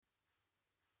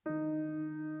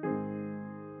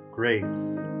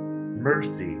Grace,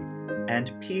 mercy,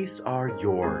 and peace are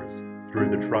yours through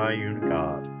the triune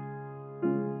God.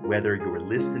 Whether you're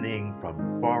listening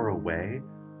from far away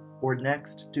or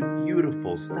next to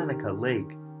beautiful Seneca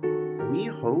Lake, we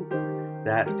hope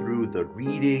that through the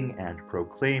reading and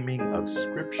proclaiming of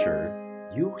Scripture,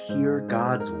 you hear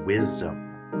God's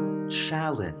wisdom,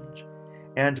 challenge,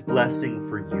 and blessing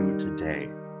for you today.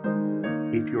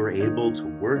 If you're able to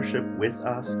worship with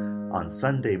us on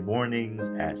Sunday mornings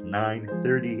at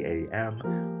 9:30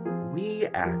 a.m., we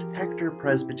at Hector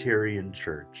Presbyterian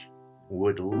Church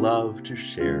would love to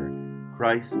share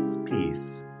Christ's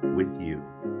peace with you.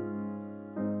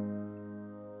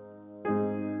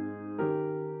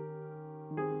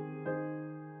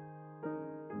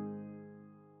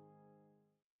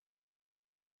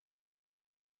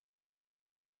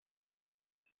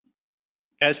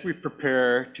 As we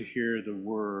prepare to hear the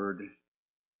word,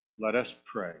 let us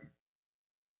pray.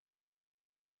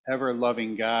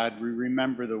 Ever-loving God, we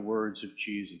remember the words of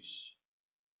Jesus.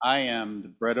 I am the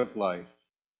bread of life.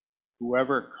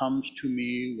 Whoever comes to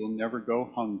me will never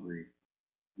go hungry,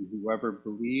 and whoever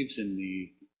believes in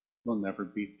me will never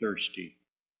be thirsty.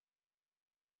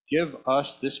 Give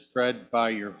us this bread by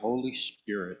your Holy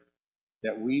Spirit,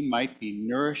 that we might be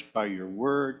nourished by your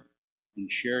word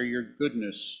and share your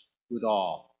goodness with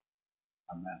all.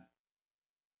 Amen.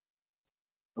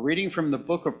 A reading from the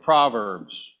book of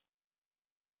Proverbs.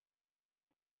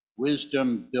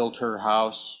 Wisdom built her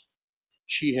house.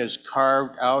 She has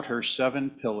carved out her 7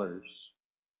 pillars.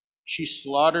 She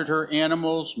slaughtered her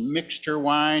animals, mixed her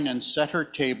wine, and set her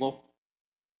table.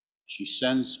 She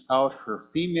sends out her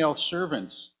female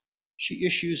servants. She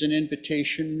issues an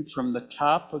invitation from the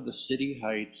top of the city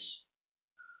heights.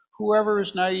 Whoever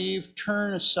is naive,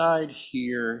 turn aside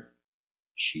here.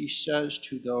 She says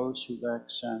to those who lack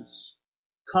sense,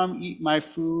 come eat my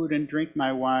food and drink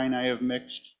my wine I have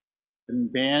mixed.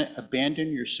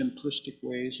 Abandon your simplistic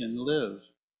ways and live.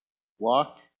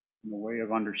 Walk in the way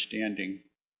of understanding.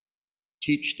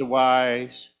 Teach the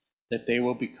wise that they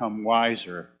will become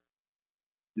wiser.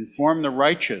 Inform the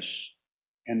righteous,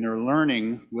 and their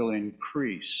learning will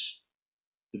increase.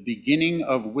 The beginning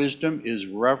of wisdom is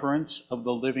reverence of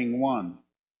the living one.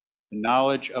 The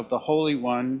knowledge of the Holy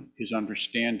One is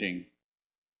understanding.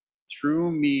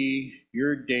 Through me,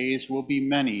 your days will be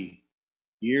many.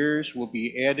 Years will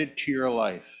be added to your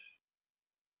life.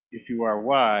 If you are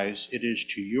wise, it is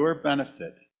to your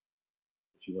benefit.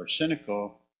 If you are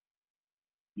cynical,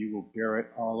 you will bear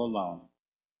it all alone.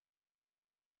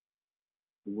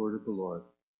 The word of the Lord.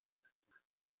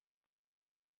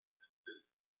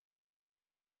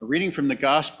 A reading from the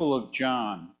Gospel of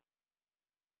John.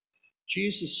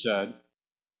 Jesus said,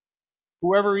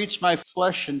 whoever eats my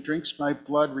flesh and drinks my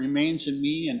blood remains in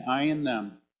me and I in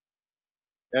them.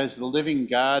 As the living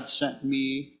God sent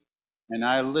me and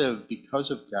I live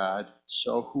because of God,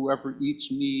 so whoever eats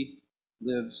me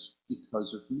lives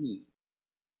because of me.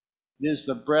 It is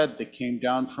the bread that came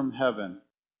down from heaven.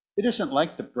 It isn't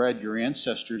like the bread your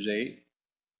ancestors ate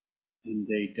and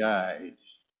they died.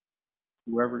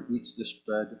 Whoever eats this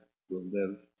bread will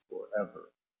live forever.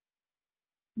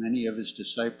 Many of his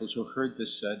disciples who heard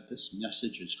this said, this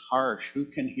message is harsh. Who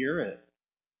can hear it?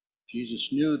 Jesus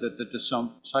knew that the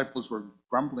disciples were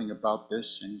grumbling about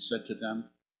this, and he said to them,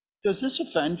 does this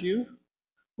offend you?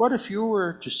 What if you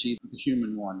were to see the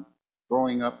human one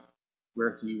growing up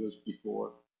where he was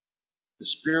before? The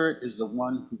Spirit is the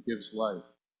one who gives life,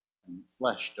 and the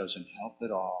flesh doesn't help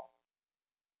at all.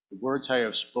 The words I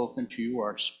have spoken to you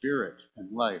are spirit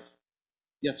and life,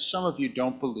 yet some of you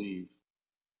don't believe.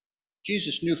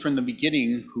 Jesus knew from the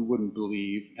beginning who wouldn't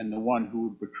believe and the one who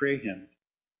would betray him.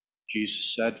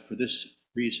 Jesus said, for this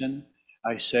reason,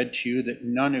 I said to you that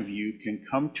none of you can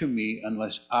come to me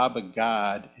unless Abba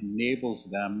God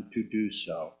enables them to do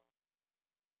so.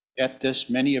 At this,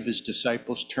 many of his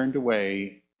disciples turned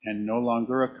away and no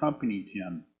longer accompanied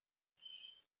him.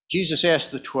 Jesus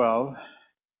asked the 12,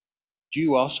 do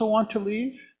you also want to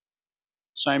leave?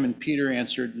 Simon Peter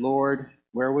answered, Lord,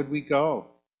 where would we go?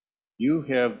 You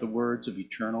have the words of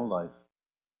eternal life.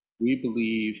 We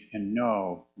believe and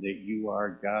know that you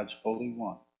are God's Holy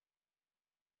One.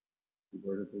 The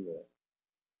word of the Lord.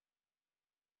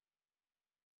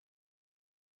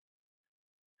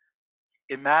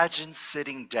 Imagine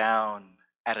sitting down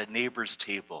at a neighbor's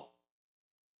table.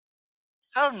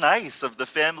 How nice of the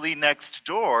family next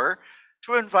door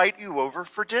to invite you over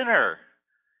for dinner.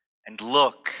 And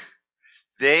look,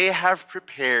 they have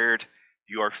prepared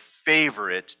your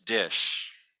favorite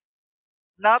dish.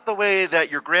 Not the way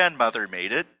that your grandmother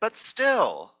made it, but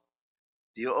still.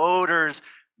 The odors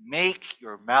make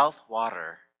your mouth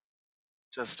water.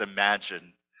 Just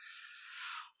imagine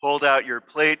Hold out your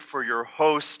plate for your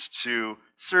host to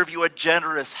serve you a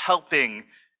generous helping.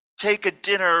 Take a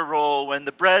dinner roll when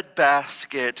the bread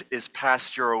basket is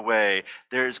passed your way.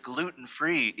 There's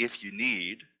gluten-free if you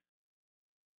need.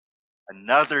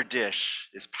 Another dish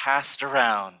is passed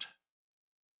around.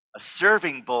 A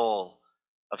serving bowl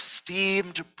of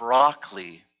steamed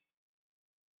broccoli.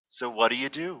 So what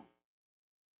do?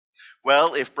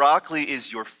 Well, if broccoli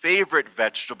is your favorite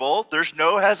vegetable, there's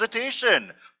no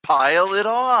hesitation. Pile it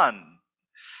on.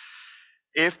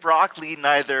 If broccoli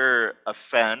neither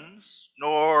offends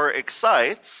nor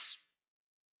excites,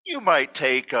 you might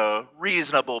take a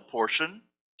reasonable portion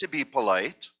to be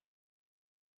polite.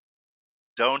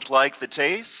 Don't like the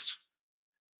taste?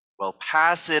 Well,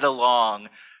 pass it along.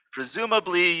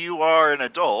 Presumably you are an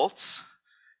adult,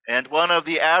 and one of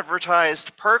the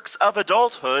advertised perks of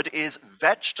adulthood is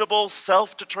vegetable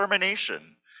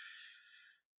self-determination.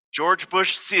 George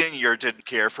Bush Sr. didn't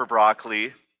care for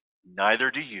broccoli,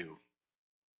 neither do you.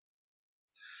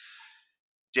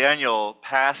 Daniel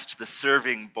passed the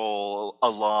serving bowl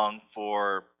along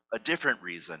for a different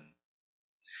reason.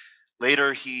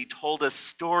 Later, he told us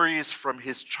stories from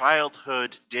his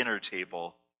childhood dinner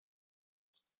table.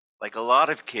 Like a lot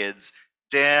of kids,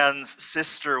 Dan's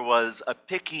sister was a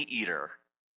picky eater.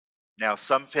 Now,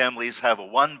 some families have a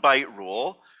one-bite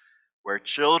rule, where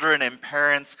children and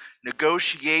parents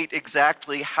negotiate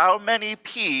exactly how many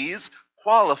peas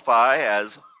qualify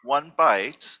as one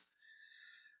bite.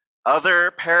 Other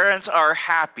parents are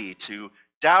happy to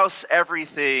douse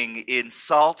everything in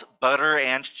salt, butter,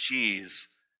 and cheese,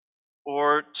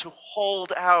 or to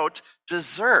hold out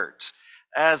dessert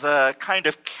as a kind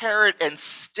of carrot and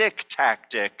stick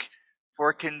tactic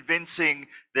for convincing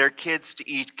their kids to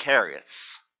eat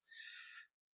carrots.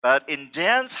 But in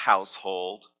Dan's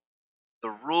household,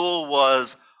 the rule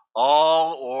was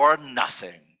all or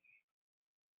nothing.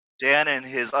 Dan and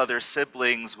his other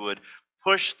siblings would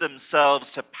push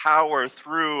themselves to power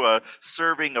through a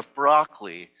serving of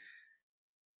broccoli,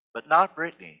 but not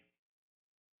Brittany.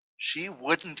 She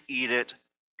wouldn't eat it,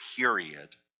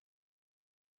 period.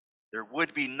 There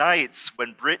would be nights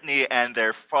when Brittany and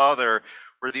their father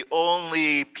were the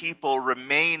only people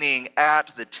remaining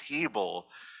at the table,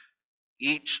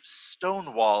 each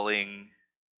stonewalling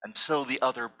until the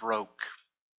other broke.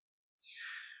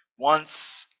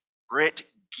 Once, Britt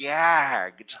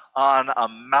gagged on a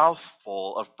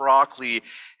mouthful of broccoli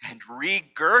and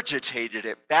regurgitated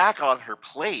it back on her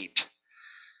plate.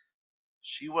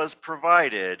 She was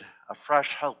provided a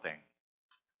fresh helping.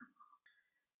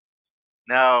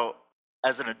 Now,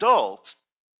 as an adult,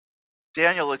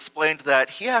 Daniel explained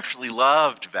that he actually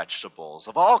loved vegetables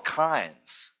of all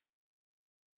kinds.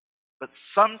 But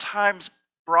sometimes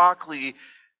broccoli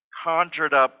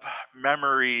conjured up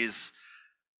memories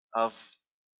of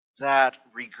that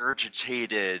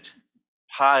regurgitated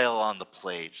pile on the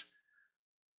plate.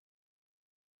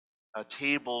 A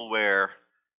table where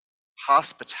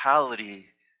hospitality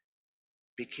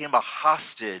became a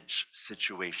hostage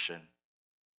situation.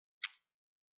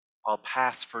 I'll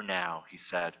pass for now, he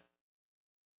said.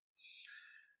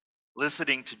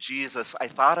 Listening to Jesus, I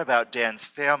thought about Dan's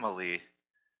family.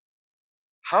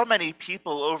 How many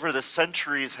people over the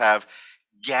centuries have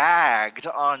gagged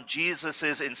on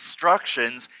Jesus's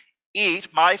instructions,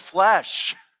 eat my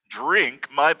flesh, drink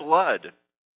my blood?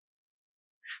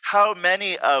 How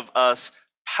many of us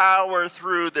power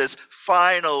through this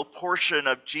final portion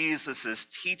of Jesus's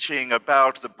teaching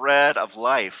about the bread of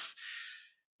life,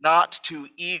 not too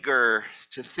eager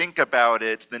to think about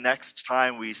it the next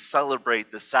time we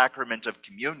celebrate the sacrament of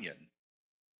communion?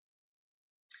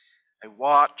 I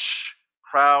watch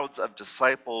crowds of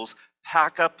disciples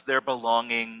pack up their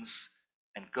belongings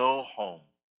and go home.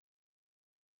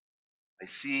 I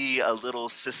see a little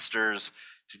sister's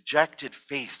dejected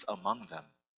face among them.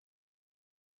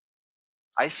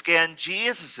 I scan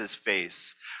Jesus'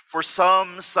 face for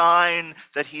some sign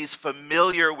that he's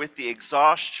familiar with the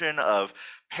exhaustion of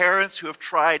parents who have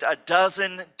tried a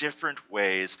dozen different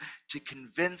ways to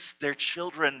convince their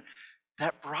children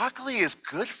that broccoli is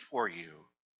good for you.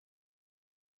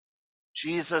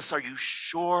 Jesus, are you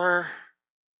sure?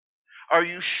 Are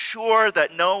you sure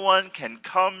that no one can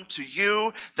come to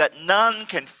you, that none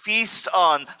can feast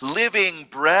on living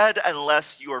bread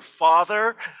unless your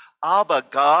Father, Abba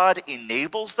God,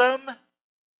 enables them?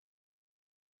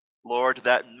 Lord,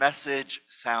 that message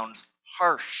sounds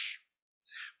harsh,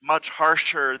 much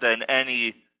harsher than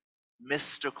any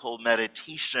mystical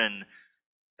meditation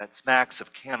that smacks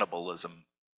of cannibalism.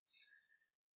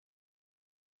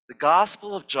 The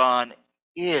Gospel of John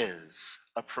is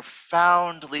a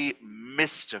profoundly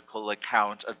mystical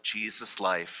account of Jesus'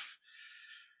 life.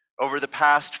 Over the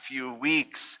past few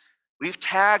weeks, we've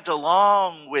tagged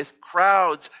along with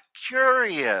crowds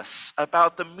curious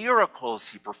about the miracles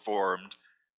he performed,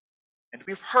 and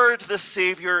we've heard the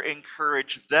Savior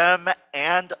encourage them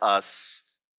and us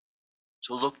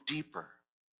to look deeper.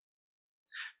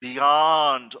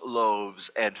 Beyond loaves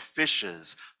and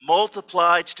fishes,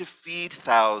 multiplied to feed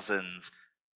thousands,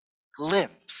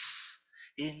 glimpse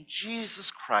in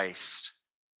Jesus Christ,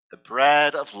 the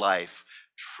bread of life,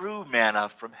 true manna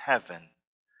from heaven.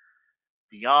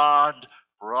 Beyond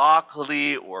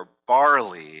broccoli or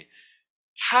barley,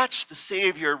 catch the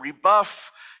Savior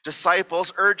rebuff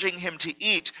disciples urging him to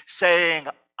eat, saying,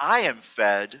 I am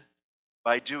fed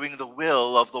by doing the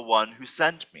will of the one who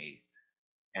sent me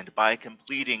and by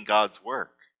completing God's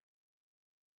work.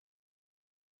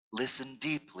 Listen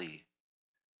deeply,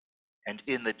 and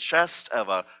in the chest of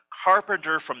a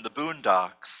carpenter from the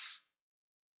boondocks,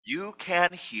 you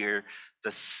can hear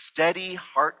the steady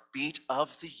heartbeat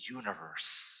of the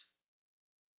universe.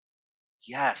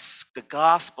 Yes, the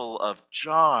Gospel of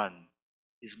John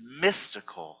is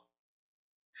mystical.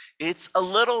 It's a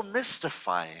little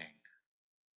mystifying,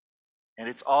 and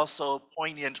it's also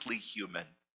poignantly human.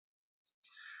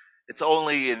 It's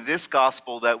only in this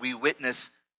Gospel that we witness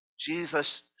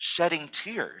Jesus shedding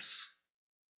tears.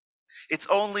 It's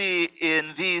only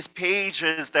in these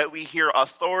pages that we hear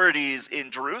authorities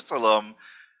in Jerusalem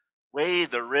weigh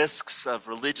the risks of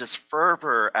religious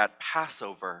fervor at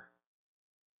Passover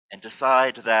and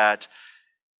decide that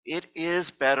it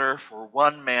is better for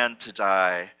one man to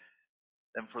die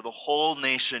than for the whole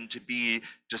nation to be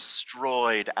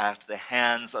destroyed at the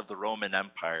hands of the Roman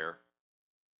Empire.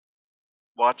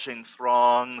 Watching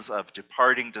throngs of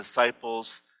departing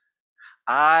disciples,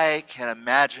 I can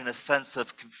imagine a sense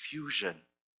of confusion,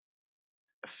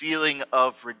 a feeling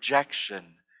of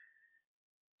rejection.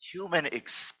 Human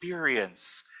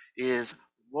experience is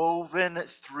woven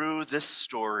through this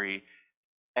story,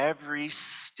 every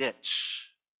stitch.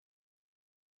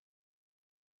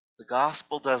 The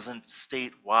gospel doesn't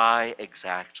state why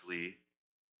exactly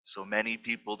so many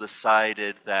people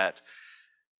decided that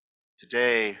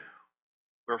today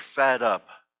we're fed up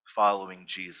following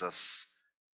Jesus.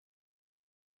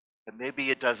 But maybe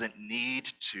it doesn't need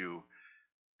to,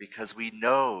 because we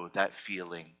know that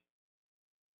feeling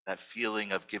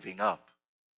of giving up.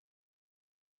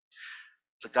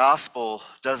 The gospel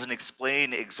doesn't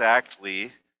explain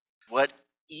exactly what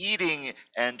eating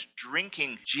and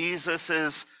drinking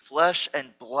Jesus's flesh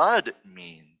and blood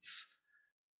means.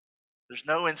 There's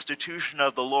no institution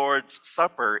of the Lord's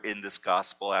Supper in this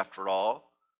gospel, after all.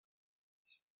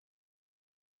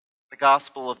 The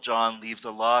Gospel of John leaves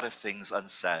a lot of things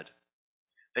unsaid.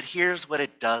 But here's what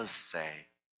it does say.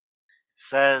 It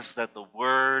says that the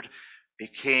Word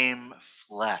became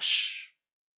flesh.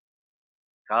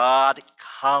 God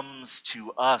comes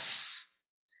to us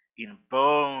in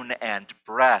bone and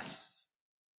breath,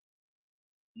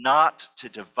 not to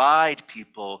divide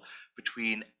people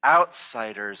between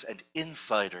outsiders and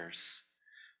insiders,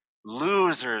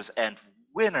 losers and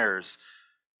winners,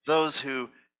 those who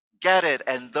get it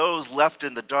and those left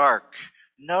in the dark.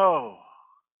 No,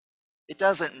 it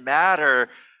doesn't matter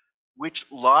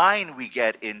which line we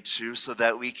get into so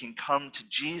that we can come to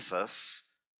Jesus.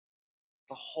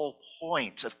 The whole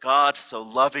point of God so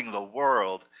loving the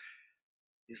world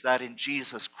is that in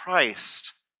Jesus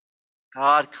Christ,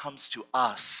 God comes to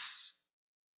us.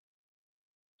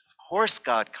 Of course,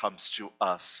 God comes to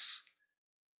us.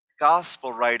 The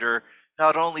gospel writer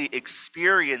not only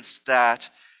experienced that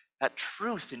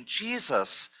truth in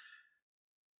Jesus,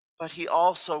 but he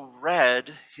also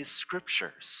read his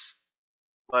scriptures,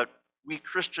 what we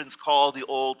Christians call the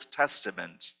Old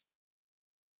Testament.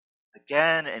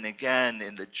 Again and again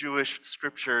in the Jewish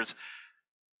scriptures,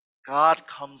 God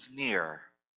comes near,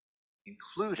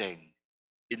 including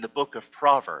in the book of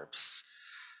Proverbs.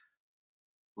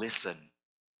 Listen.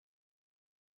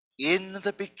 In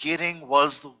the beginning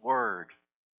was the Word,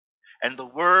 and the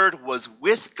Word was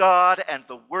with God, and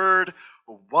the Word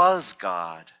was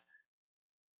God.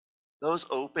 Those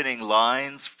opening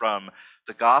lines from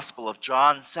the Gospel of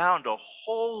John sound a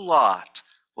whole lot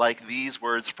like these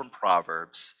words from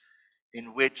Proverbs,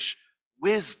 in which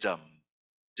wisdom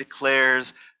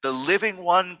declares, "The living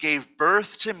one gave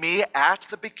birth to me at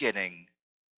the beginning,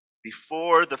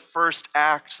 before the first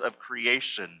acts of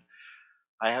creation.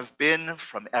 I have been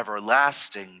from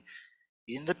everlasting,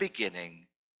 in the beginning,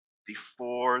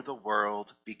 before the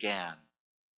world began."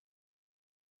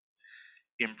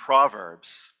 In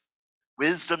Proverbs,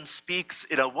 wisdom speaks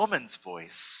in a woman's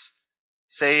voice,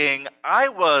 saying, "I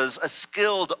was a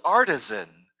skilled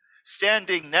artisan,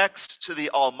 standing next to the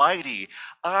Almighty.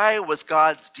 I was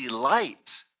God's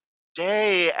delight,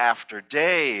 day after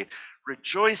day,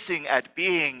 rejoicing at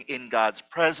being in God's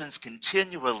presence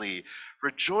continually,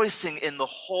 rejoicing in the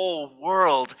whole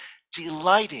world,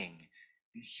 delighting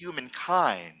in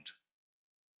humankind.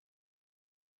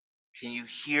 Can you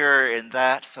hear in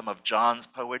that some of John's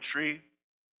poetry?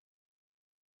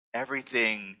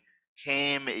 Everything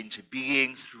came into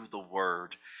being through the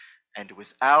Word, and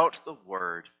without the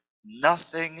Word,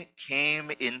 nothing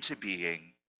came into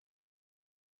being.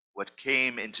 What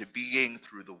came into being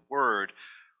through the Word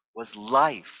was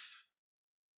life,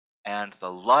 and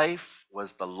the life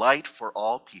was the light for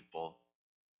all people.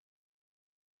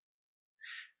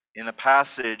 In the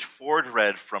passage Ford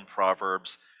read from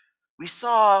Proverbs, we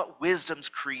saw wisdom's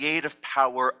creative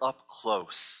power up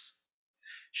close.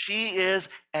 She is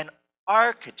an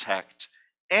architect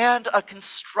and a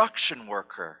construction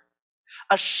worker,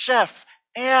 a chef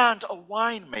and a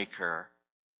winemaker,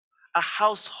 a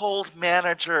household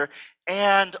manager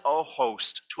and a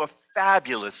host to a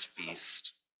fabulous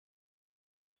feast.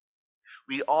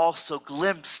 We also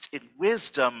glimpsed in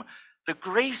wisdom the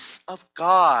grace of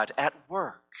God at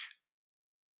work.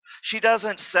 She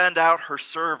doesn't send out her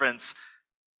servants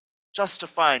just to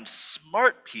find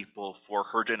smart people for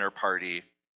her dinner party,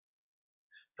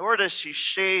 nor does she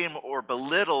shame or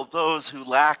belittle those who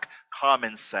lack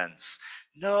common sense.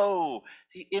 No,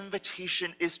 the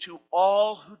invitation is to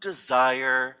all who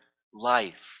desire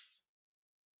life.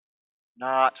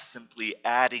 Not simply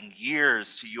adding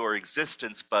years to your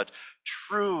existence, but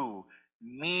true,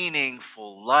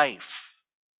 meaningful life,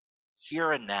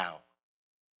 here and now.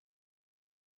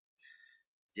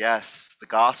 Yes, the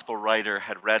gospel writer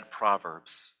had read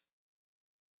Proverbs,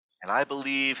 and I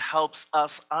believe helps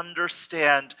us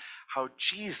understand how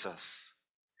Jesus,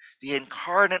 the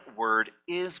incarnate Word,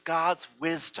 is God's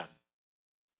wisdom,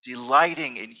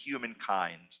 delighting in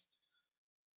humankind.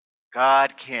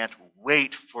 God can't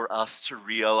wait for us to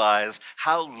realize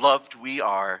how loved we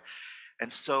are,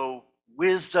 and so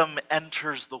wisdom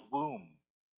enters the womb,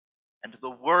 and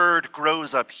the Word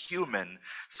grows up human,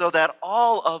 so that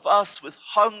all of us with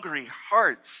hungry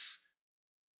hearts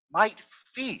might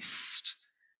feast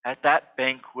at that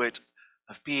banquet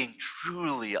of being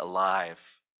truly alive.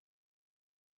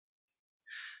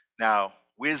 Now,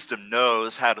 wisdom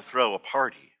knows how to throw a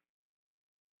party.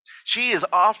 She is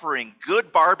offering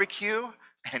good barbecue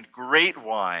and great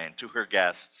wine to her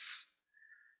guests.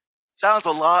 Sounds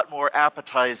a lot more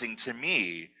appetizing to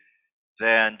me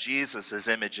than Jesus'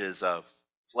 images of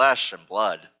flesh and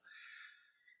blood.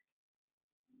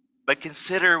 But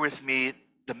consider with me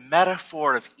the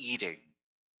metaphor of eating.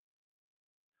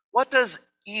 What does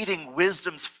eating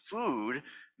wisdom's food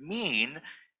mean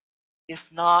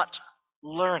if not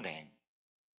learning?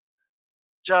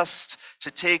 Just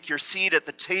to take your seat at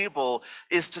the table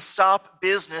is to stop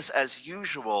business as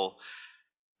usual.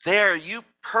 There, you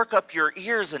perk up your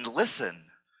ears and listen.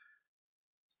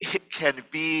 It can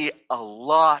be a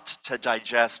lot to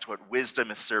digest what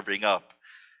wisdom is serving up.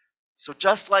 So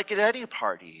just like at any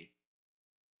party,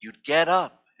 you'd get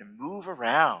up and move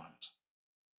around.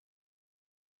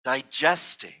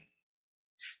 Digesting.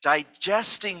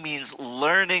 Digesting means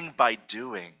learning by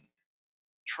doing,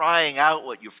 trying out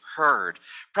what you've heard,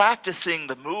 practicing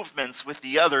the movements with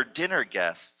the other dinner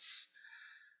guests.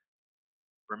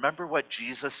 Remember what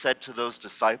Jesus said to those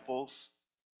disciples,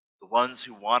 the ones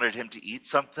who wanted him to eat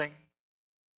something?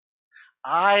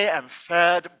 I am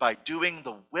fed by doing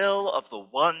the will of the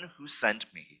one who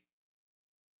sent me.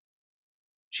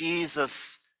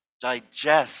 Jesus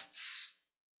digests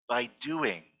by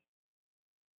doing.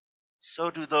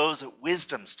 So do those at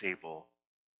wisdom's table.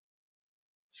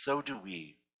 So do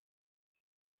we.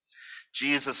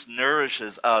 Jesus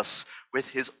nourishes us with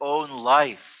his own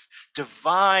life,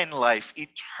 divine life,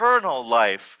 eternal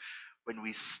life, when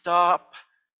we stop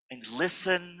and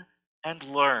listen and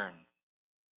learn.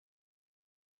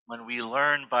 When we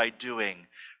learn by doing,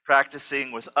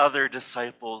 practicing with other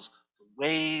disciples the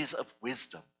ways of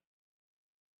wisdom.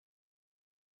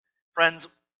 Friends,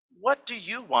 what do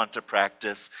you want to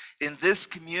practice in this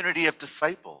community of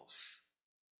disciples?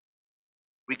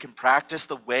 We can practice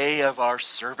the way of our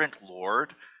servant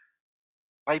Lord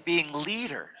by being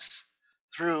leaders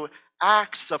through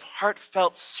acts of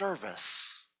heartfelt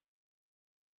service.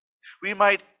 We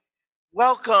might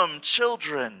welcome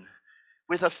children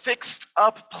with a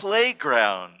fixed-up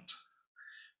playground.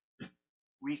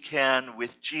 We can,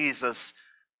 with Jesus,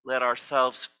 let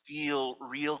ourselves feel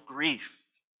real grief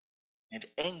and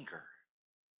anger.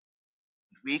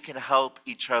 We can help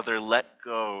each other let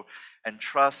go and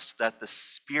trust that the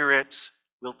Spirit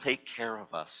will take care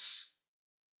of us.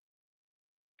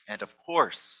 And of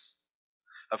course,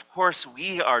 Of course,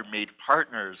 we are made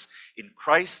partners in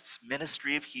Christ's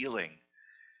ministry of healing.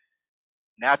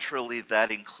 Naturally,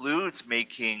 that includes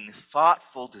making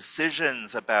thoughtful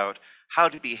decisions about how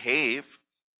to behave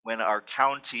when our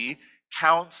county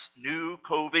counts new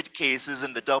COVID cases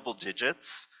in the double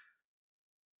digits.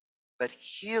 But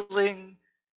healing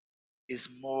is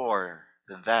more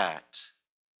than that.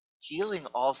 Healing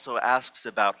also asks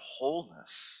about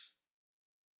wholeness.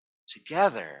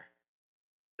 Together,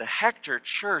 the Hector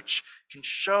Church can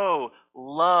show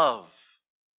love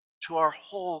to our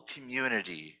whole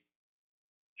community,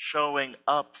 showing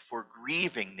up for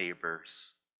grieving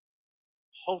neighbors,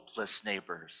 hopeless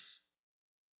neighbors,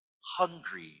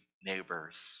 hungry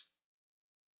neighbors.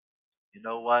 You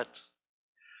know what?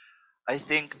 I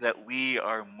think that we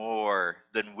are more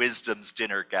than wisdom's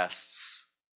dinner guests.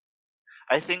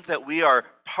 I think that we are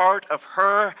part of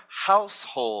her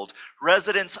household,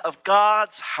 residents of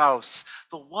God's house,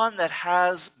 the one that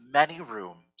has many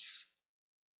rooms.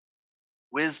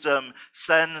 Wisdom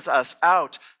sends us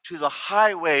out to the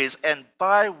highways and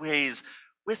byways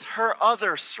with her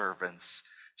other servants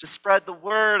to spread the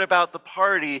word about the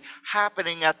party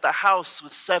happening at the house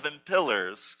with 7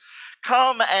 pillars.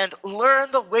 Come and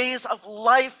learn the ways of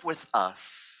life with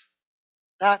us.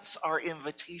 That's our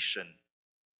invitation.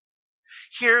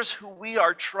 Here's who we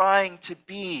are trying to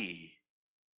be.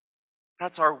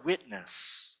 That's our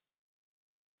witness.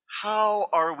 How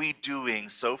are we doing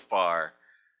so far?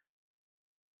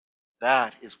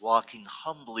 That is walking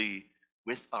humbly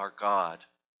with our God.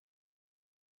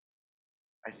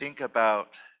 I think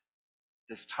about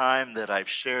this time that I've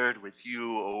shared with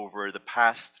you over the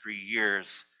past 3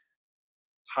 years,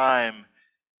 time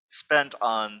spent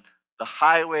on the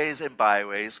highways and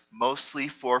byways, mostly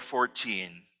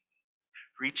 414,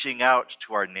 reaching out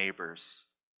to our neighbors.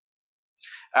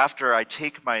 After I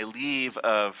take my leave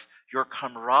of your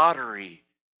camaraderie,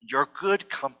 your good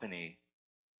company,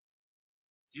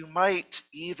 you might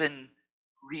even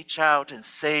reach out and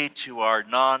say to our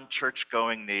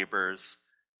non-church-going neighbors,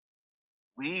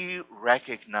 we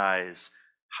recognize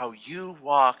how you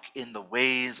walk in the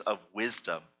ways of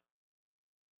wisdom.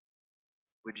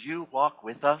 Would you walk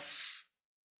with us?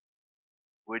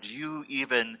 Would you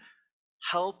even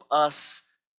help us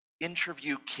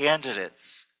interview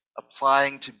candidates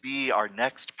applying to be our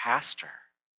next pastor?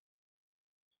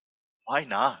 Why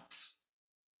not?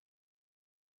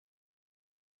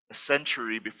 A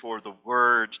century before the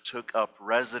word took up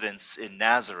residence in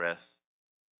Nazareth,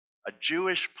 a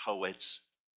Jewish poet,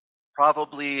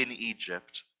 probably in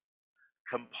Egypt,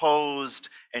 composed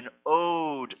an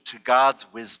ode to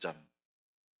God's wisdom.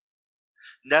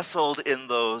 Nestled in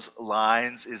those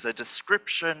lines is a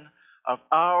description of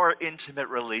our intimate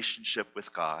relationship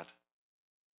with God.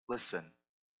 Listen.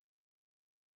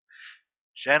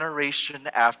 Generation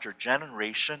after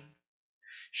generation,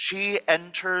 she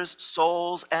enters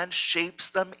souls and shapes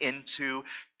them into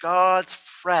God's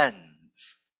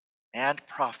friends and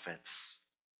prophets.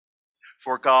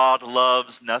 For God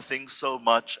loves nothing so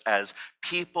much as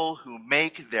people who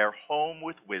make their home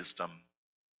with wisdom.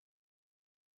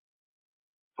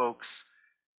 Folks,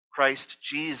 Christ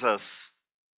Jesus,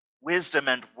 wisdom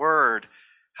and word,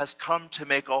 has come to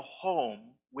make a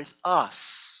home with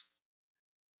us.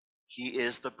 He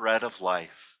is the bread of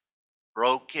life,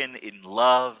 broken in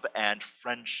love and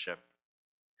friendship.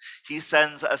 He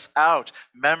sends us out,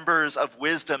 members of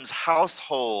wisdom's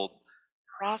household,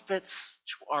 prophets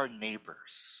to our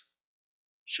neighbors,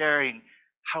 sharing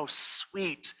how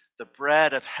sweet the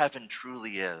bread of heaven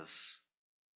truly is.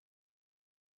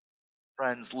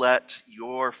 Friends, let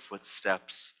your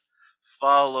footsteps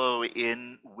follow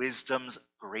in wisdom's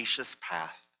gracious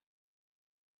path.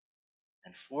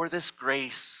 And for this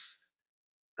grace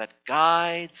that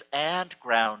guides and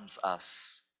grounds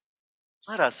us,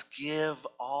 let us give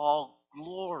all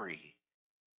glory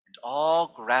and all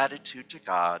gratitude to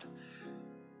God,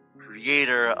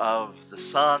 creator of the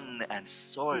sun and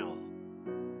soil,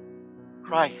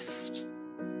 Christ,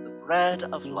 the bread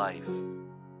of life,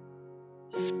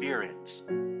 Spirit,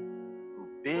 who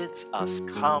bids us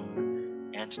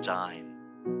come and dine.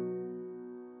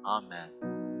 Amen.